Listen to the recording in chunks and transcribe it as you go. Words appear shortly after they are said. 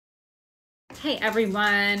Hey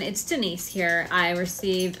everyone, it's Denise here. I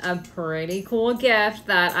received a pretty cool gift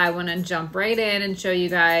that I want to jump right in and show you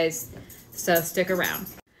guys, so stick around.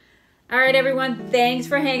 All right everyone, thanks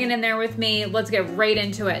for hanging in there with me. Let's get right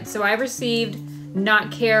into it. So I received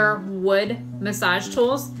NotCare wood massage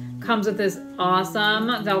tools. Comes with this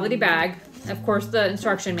awesome velvety bag, of course the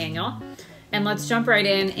instruction manual, and let's jump right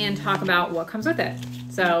in and talk about what comes with it.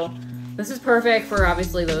 So this is perfect for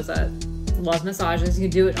obviously those that love massages. You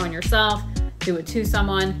can do it on yourself, do it to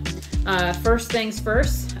someone. First things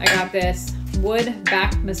first, I got this wood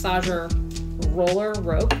back massager roller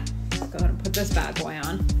rope. Let's go ahead and put this bad boy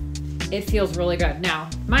on. It feels really good.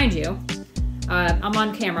 Now, mind you, I'm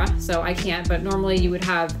on camera, so I can't, but normally you would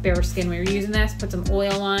have bare skin when you're using this. Put some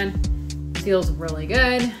oil on. Feels really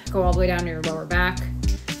good. Go all the way down to your lower back.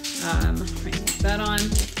 Put that on.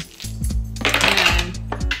 And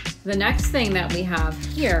the next thing that we have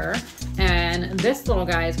here, and this little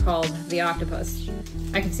guy is called the octopus.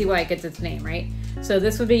 I can see why it gets its name, right? So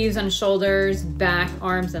this would be used on shoulders, back,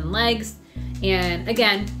 arms, and legs. And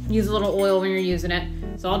again, use a little oil when you're using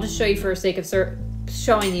it. So I'll just show you for the sake of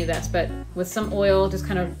showing you this, but with some oil, just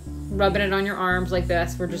kind of rubbing it on your arms like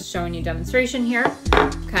this. We're just showing you demonstration here,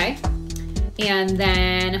 okay? And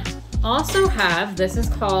then also have, this is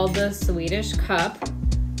called the Swedish cup.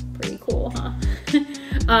 Pretty cool, huh?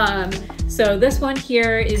 So this one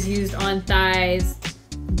here is used on thighs,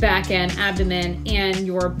 back end, abdomen, and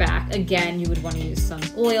your back. Again, you would want to use some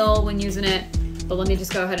oil when using it, but let me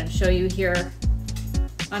just go ahead and show you here.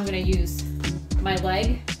 I'm gonna use my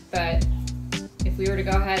leg, but if we were to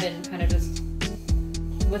go ahead and kind of just,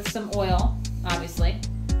 with some oil, obviously,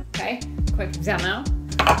 okay, quick demo.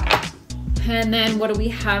 And then what do we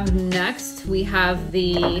have next? We have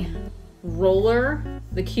the roller,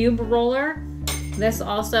 the cube roller. This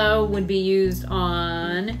also would be used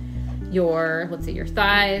on your, let's see, your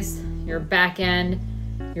thighs, your back end,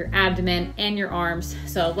 your abdomen, and your arms.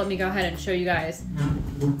 So let me go ahead and show you guys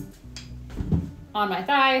on my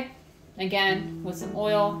thigh, again, with some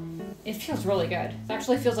oil. It feels really good. It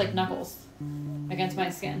actually feels like knuckles against my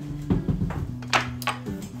skin.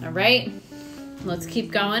 All right, let's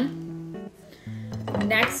keep going.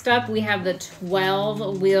 Next up, we have the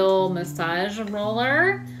 12-wheel massage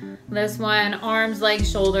roller. This one, arms, legs,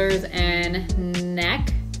 shoulders, and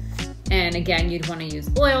neck. And again, you'd want to use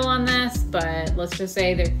oil on this, but let's just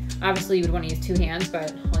say that obviously you would want to use 2 hands,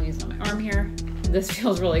 but I'll use it on my arm here. This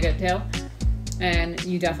feels really good too. And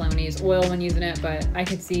you definitely want to use oil when using it, but I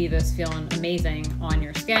could see this feeling amazing on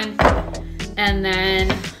your skin. And then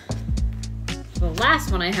the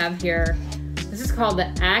last one I have here, this is called the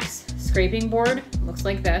Axe scraping board. Looks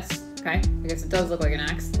like this, okay? I guess it does look like an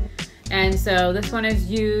axe. And so this one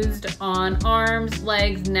is used on arms,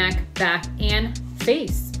 legs, neck, back, and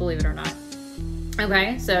face, believe it or not.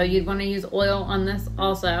 Okay, so you'd want to use oil on this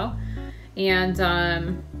also. And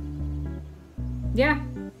yeah,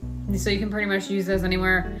 so you can pretty much use this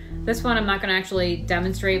anywhere. This one I'm not gonna actually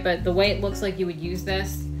demonstrate, but the way it looks like you would use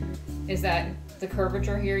this is that the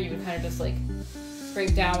curvature here, you would kind of just like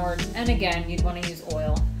scrape downwards. And again, you'd want to use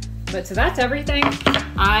oil. But so that's everything.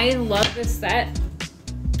 I love this set.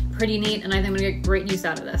 Pretty neat, and I think I'm gonna get great use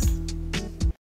out of this.